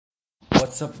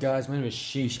What's up, guys? My name is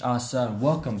Sheesh Asa, and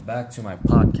welcome back to my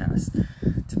podcast.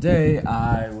 Today,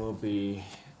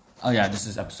 this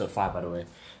is episode 5, by the way.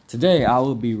 Today, I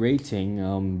will be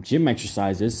rating gym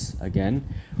exercises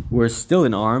again. We're still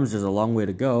in arms, there's a long way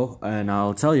to go, and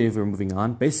I'll tell you if we're moving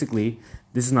on. Basically,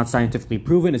 this is not scientifically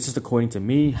proven, it's just according to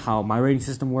me, how my rating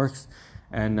system works.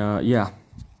 And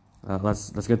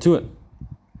let's get to it.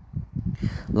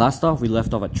 Last off, we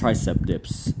left off at tricep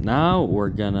dips. Now, we're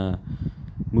gonna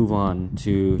move on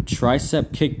to tricep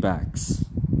kickbacks.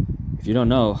 If you don't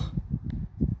know,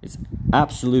 it's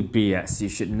absolute BS. You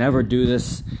should never do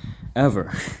this,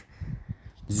 ever.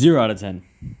 0 out of 10.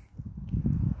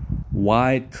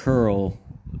 Wide curl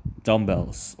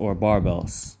dumbbells or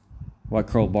barbells. Wide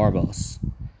curl barbells.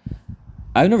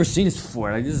 I've never seen this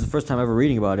before. This is the first time ever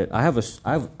reading about it. I have a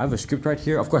script right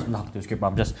here. Of course, I'm not going to do a script, but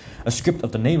I'm just a script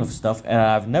of the name of stuff. And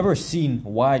I've never seen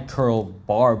wide curl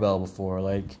barbell before.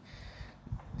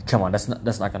 Come on, that's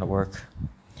not gonna work.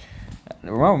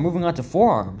 We're moving on to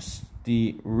forearms.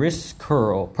 The wrist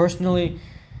curl. Personally,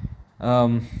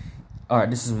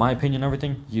 alright, this is my opinion.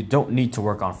 Everything. You don't need to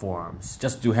work on forearms.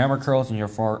 Just do hammer curls, and your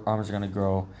forearms are gonna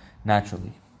grow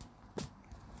naturally.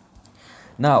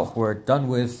 Now we're done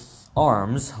with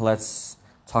arms. Let's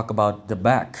talk about the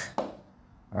back.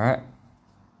 Alright.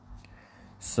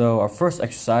 So our first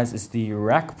exercise is the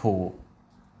rack pull.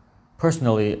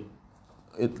 Personally,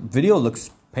 video looks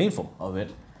painful of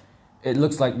it. It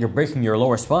looks like you're breaking your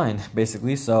lower spine,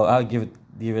 basically. So I'll give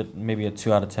it maybe a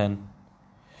 2 out of 10.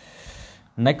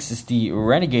 Next is the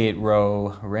renegade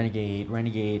row.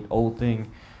 Renegade, old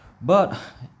thing. But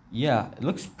yeah, it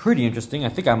looks pretty interesting. I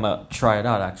think I'm gonna try it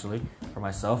out actually for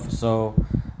myself. So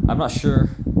I'm not sure.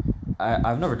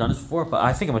 I've never done this before, but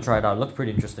I think I'm gonna try it out. It looks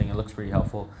pretty interesting. It looks pretty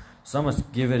helpful. So I'm gonna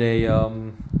give it a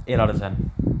 8 out of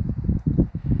 10.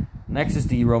 Next is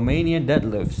the Romanian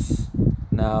deadlifts.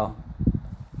 Now,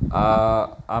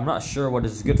 I'm not sure what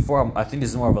this is good for. I think this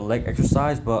is more of a leg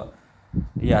exercise, but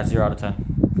yeah, 0 out of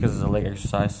 10 because it's a leg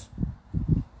exercise.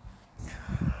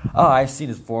 I've seen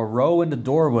this before. Row in the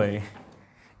doorway.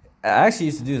 I actually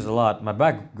used to do this a lot. My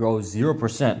back grows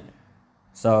 0%,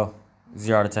 so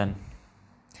 0 out of 10.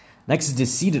 Next is the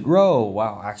seated row.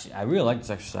 Wow, actually, I really like this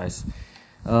exercise.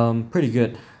 Pretty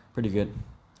good.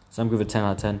 So I'm gonna give it 10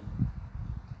 out of 10.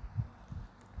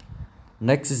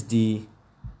 Next is the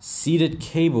seated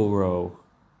cable row.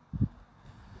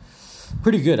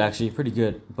 Pretty good, actually,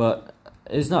 but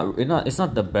it's not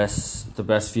the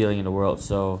best feeling in the world.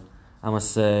 So I'm gonna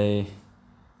say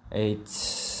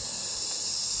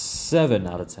 7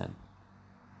 out of 10.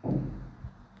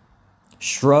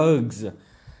 Shrugs,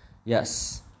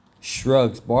 yes,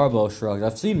 shrugs, barbell shrugs.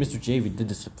 I've seen Mr. JV did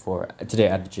this before today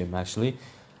at the gym. Actually,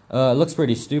 it looks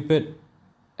pretty stupid,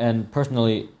 and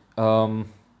personally,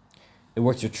 it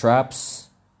works your traps.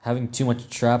 Having too much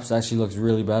traps actually looks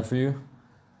really bad for you.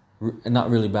 Not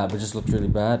really bad, but just looks really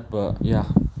bad. But yeah.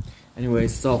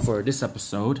 Anyways, that's all for this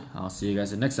episode. I'll see you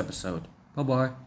guys in the next episode. Bye-bye.